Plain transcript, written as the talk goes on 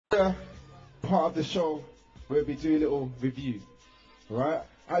Part of the show, we'll be doing a little review. Right?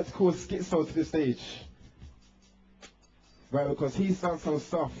 I had to call Skitzo to the stage. Right, because he's done some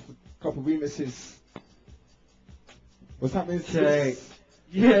stuff, a couple remixes. What's happening, Skitz?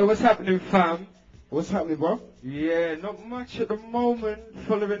 Yeah, what's happening, fam? What's happening, bro? Yeah, not much at the moment.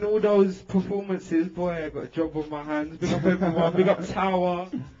 Following all those performances, boy, I got a job on my hands. Big up everyone, big up Tower,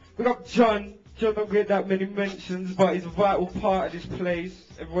 big up John. John don't get that many mentions, but he's a vital part of this place.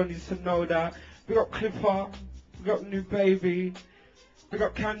 Everyone needs to know that. Big up Clipper, big up New Baby, big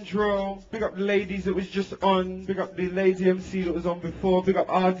up Candro, big up the ladies that was just on, big up the lady MC that was on before, big up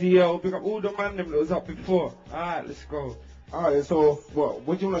RDL, big up all the man them that was up before. Alright, let's go. Alright, so what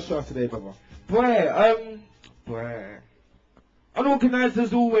do you want to show us today, brother? Boy, unorganized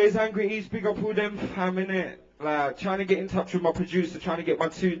as always, Angry East, big up all them fam, innit? Like, trying to get in touch with my producer, trying to get my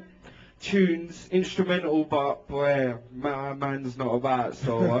two tunes instrumental, but boy, my man's not about,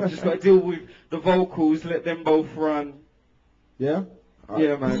 so I've just got to deal with the vocals, let them both run. Yeah?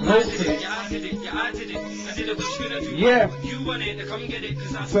 Yeah, man. Hopefully. Yeah.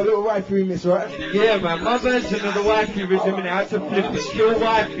 So a little wifey remix, right? Yeah, man. My version of the wifey rhythm, and I had to flip it. Kill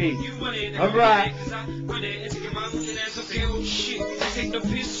wifey. Alright. Take the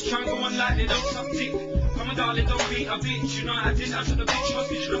piss, try and go on like they don't suck dick. Come on, darling, don't be a bitch. You know I didn't answer the bitch, cause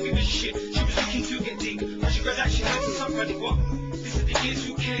bitch don't give a shit. She was looking to get dick, but she got that she had to suck on it. What? This is the year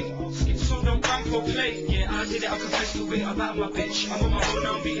 2K. Skitzo don't run for play. Yeah, I did it, I confess to it about my bitch. I'm on my own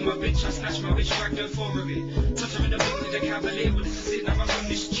now, I'm beating my bitch. I snatched my bitch, dragged her for a bit. Touch her in the middle of the cavalier, but this is it, now I'm on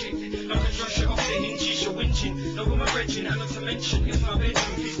this chick. Now I can drum shit off the hinges, you're whinging. Know who my brethren, and not to mention, it's my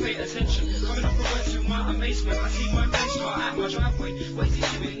bedroom, please pay attention. Coming up the road to my amazement, I see my friends car at my driveway. What is he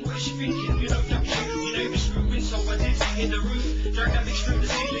doing? What is she thinking? You know that shit, you know it's screwing, so I did hit the roof. Drag that bitch through the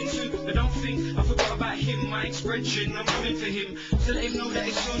ceiling too, but don't think I forgot about him, my expression. I'm coming for him, to let him know that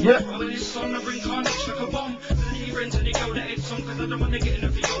it's on. Yep. When it's on, I bring carnage like a bomb. To the heroes and they go that it's on, cause I don't want to get in a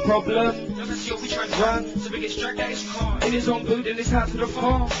video problem. Never see what we try to run, so we get dragged out his car. In his own boot, and it's out to the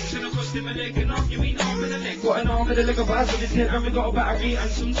farm. It's gonna cost him a leg and arm, you mean arm and a leg. Got an arm and a leg of ice on his head, and we got a battery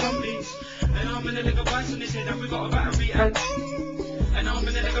and some zombies. An arm and a leg of ice on his head, and we got a battery and an arm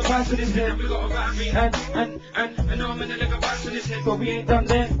and a leg of ice on his head, and we got a battery and an arm and a leg of ice on his head, but we ain't done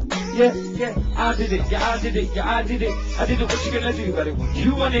there. Yeah, I did it, I did it, I did it, what you gonna do, buddy?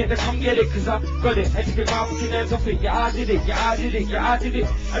 You want it, then come get it, cause I got it, and to get my fucking hands off it. Yeah, I did it, I did it,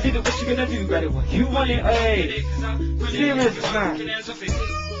 what you gonna do, buddy? You want it, hey, serious, man.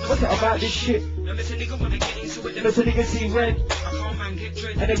 What's it about this shit? Let a nigga see red,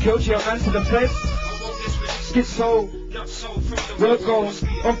 and then kill your man to the feds. Skitzo, work goes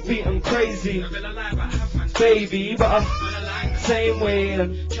offbeat and crazy, baby, but I'm same way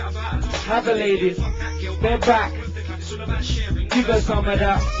and have a ladies, they're back, you got some of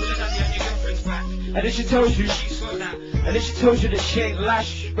that, and then she tells you that she ain't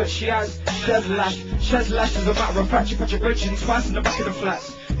lash, but she has lash as a matter of fact. She put your bridge twice in the back of the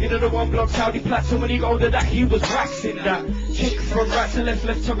flats. You know the one block Saudi Platt, so when he got older that he was waxing that chick from right to left,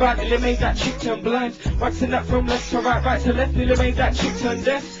 left to right, and it made that chick turn blind. Waxing that from left to right, right to left, and it made that chick turn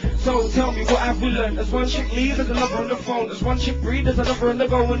deaf. So tell me what have we learned? As one chick leave, there's another on the phone. As one chick breathe, there's another on the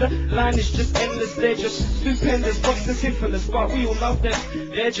go. And the line is just endless, they're just stupendous. Box the syphilis, but we all love them.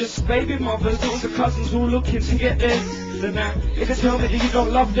 They're just baby mothers, daughters and cousins all looking to get theirs. Now, if you tell me that you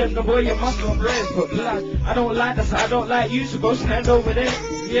don't love them, then boy, you must love theirs. But blood, I don't like that, so I don't like you, so go stand over there.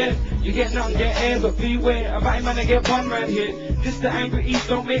 Yeah, you get nothing, get air, but beware. About man, I get one round here. This the Angry East,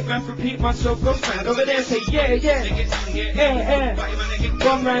 don't make man repeat myself. Go stand over there, say yeah.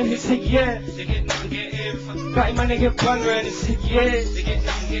 One round here, say yeah. Batty man, I get one round and say yeah.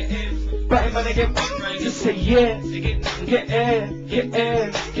 Batty man, I get one round, just say yeah. Get air.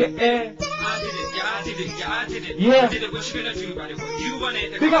 I did it. Yeah. What you gonna do about it? You want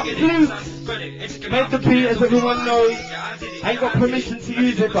it. Big up Flute. Make the beat as everyone knows. I ain't got permission to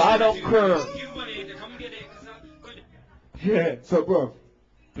use it, but I don't care. Yeah. So, bro.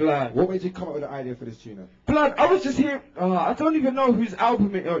 Blood. What made you come up with the idea for this tune? Blood. I was just here. I don't even know whose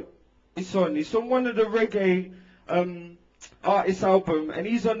album it's on. It's on one of the reggae artist album, and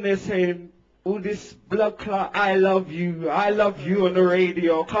he's on there saying all this blood clot, I love you on the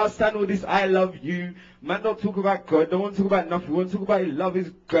radio. Can't stand all this I love you. Man don't talk about God, don't want to talk about nothing, want to talk about love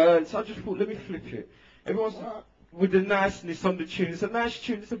is God. So I just thought, let me flip it. Everyone's with the niceness on the tune. It's a nice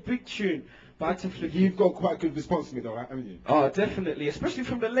tune, it's a big tune. But I had to flip it. You've got quite good response to me though, haven't you? Oh, definitely. Especially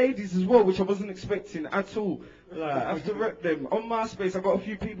from the ladies as well, which I wasn't expecting at all. Like, I have to rep them. On MySpace, I've got a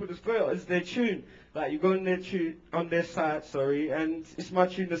few people that's got it as their tune. Like, you go on their tune, on their site, and it's my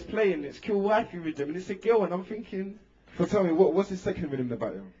tune that's playing. It's Kill Wifey Rhythm, and it's a girl, and I'm thinking... So tell me, what's the second rhythm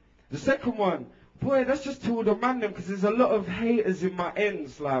about him? The second one, boy, that's just to all the man them, because there's a lot of haters in my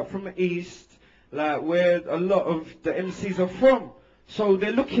ends, like from the east, like where a lot of the MCs are from. So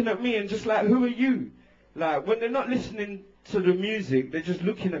they're looking at me and just like, who are you? Like when they're not listening to the music, they're just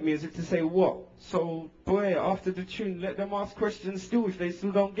looking at me as if to say what. So boy, after the tune, let them ask questions still if they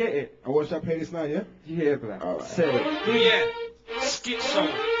still don't get it. And watch that playlist now, yeah? Yeah, black. Alright. Say it. Yeah, Skitzo,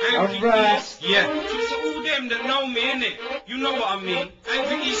 Angry Alright. East, yeah. To all them that know me, innit? You know what I mean.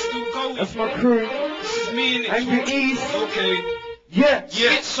 Angry East still going. That's my crew. This is me, innit? Angry East. Okay. Yeah.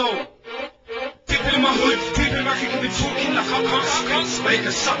 Skitzo. People in my hood, people in my clique be talking like I can't speak. They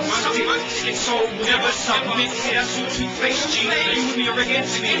can suck my dick. Skitzo will never submit. See, that's all two-faced G. Are you with me or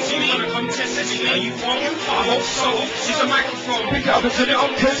against me? Do you wanna contest me? Are you wrong? I hope so. She's a microphone. Pick it up and turn it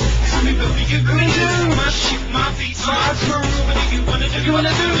on, cause this is me, but you do. My shit, my beats, my crew. What do you wanna do? You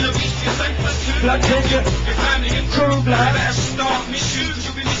wanna do? Wanna reach your same plus two. Black Ginger. Your family and crew, black. Better start me shoes.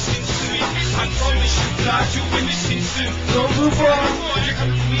 You'll be missing soon. I promise you, blood, you'll be missing soon. Go move on. You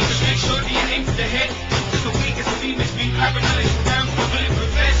come to me, just make sure that you aim for the head. Just the weakest of me, makes me paranoid. Around with a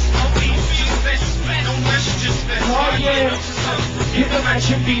bulletproof vest. I'll be just best. No rush, just best. Oh yeah. Hit the match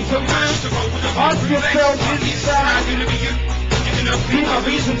and be for man to roll with a Ask yourself, is I'm gonna be you. You're gonna be my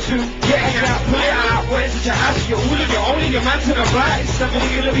reason to get it out, pull it out. What is it you have? You're all of your only, your man to the right. It's definitely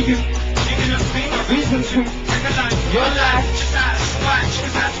gonna be you. You're gonna be my reason to take a life. Your life, just out of spite.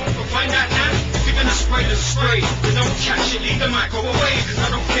 Cause that's what we'll find out now. If you're gonna spray the spray, then don't catch it, leave the mic, go away. Cause I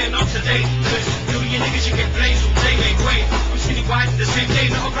don't care, not today. Cause you and your niggas, you get blazed all day, make way. I'm skinny white the same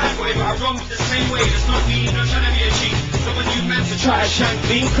day, not a bad boy, but I run with the same way. That's not me, not trying to be a G. So when you man to try to shank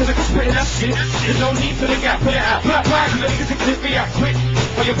me, cause I can spit it, that's it. There's no need for the gap, put it out. Black, black, the niggas can react quick.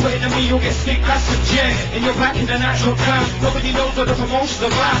 When you're putting on me, you'll get stick, that's a jet. And you're back in the natural clown. Nobody knows what the promotions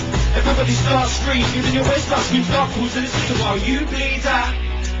are about. Everybody starts screaming, using your waist, start screaming, start cruising. This is while you bleed out.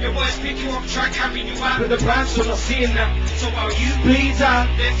 Your boys pick you up, try carrying you out. But the brand's still not seeing that. So while you bleed out,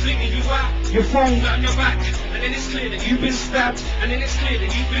 they're flinging you out. Your phone on your back. And then it's clear that you've been stabbed. And then it's clear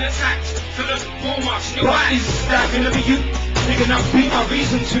that you've been attacked. For the ball marks in your eyes. Is that gonna be you? Nigga, now be my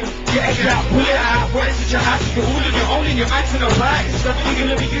reason to get it out, pull it out. What is it you have? You're all of your own and your man to the right. It's definitely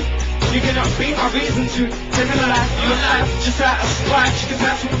gonna be you. Nigga, now be my reason to take a life, your life, just out of spite. You can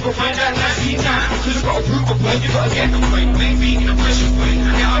pass when we go find that nice heat now. Cause you gotta prove a point, you gotta get the point. Maybe in a pressure point.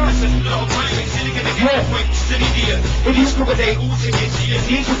 Yeah, I'm missing a lot of time. Ain't silly gonna get the point. Just an idiot. It is cool, but they all take it. So you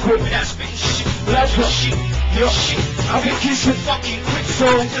need to quit with that spitting shit. That's what shit. Your shit. I think you should fucking quit. So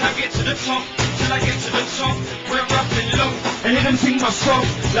till I get to the top, till I get to the top, we're up and low. And let them sing my song.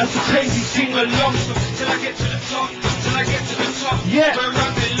 That's a crazy sing along. So till I get to the top, till I get to the top, yeah. We're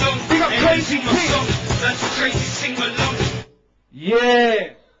up and low. Big up crazy song. That's a crazy sing along.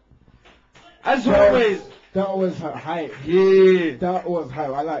 Yeah. As always. That was hype. Yeah. That was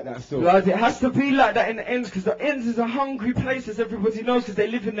hype. I like that still. Blood, it has to be like that in the ends, because the ends is a hungry place, as everybody knows, because they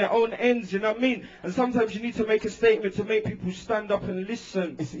live in their own ends, you know what I mean? And sometimes you need to make a statement to make people stand up and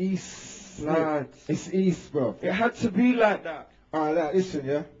listen. It's East. Blood. It's East, bro. It had to be like that. Alright, listen,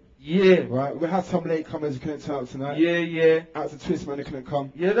 yeah? Yeah. Right, we had some late comers who couldn't turn up tonight. Yeah, yeah. Out to Twist, man, they couldn't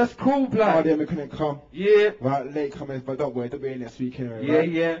come. Yeah, that's cool, blood. RDM, they couldn't come. Yeah. Right, late comers, but don't worry, they'll be in next week anyway, Yeah,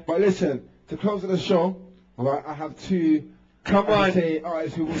 right? yeah. But listen, to close of the show, alright, I have two Come on.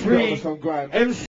 artists who will Free spit on some grime. MC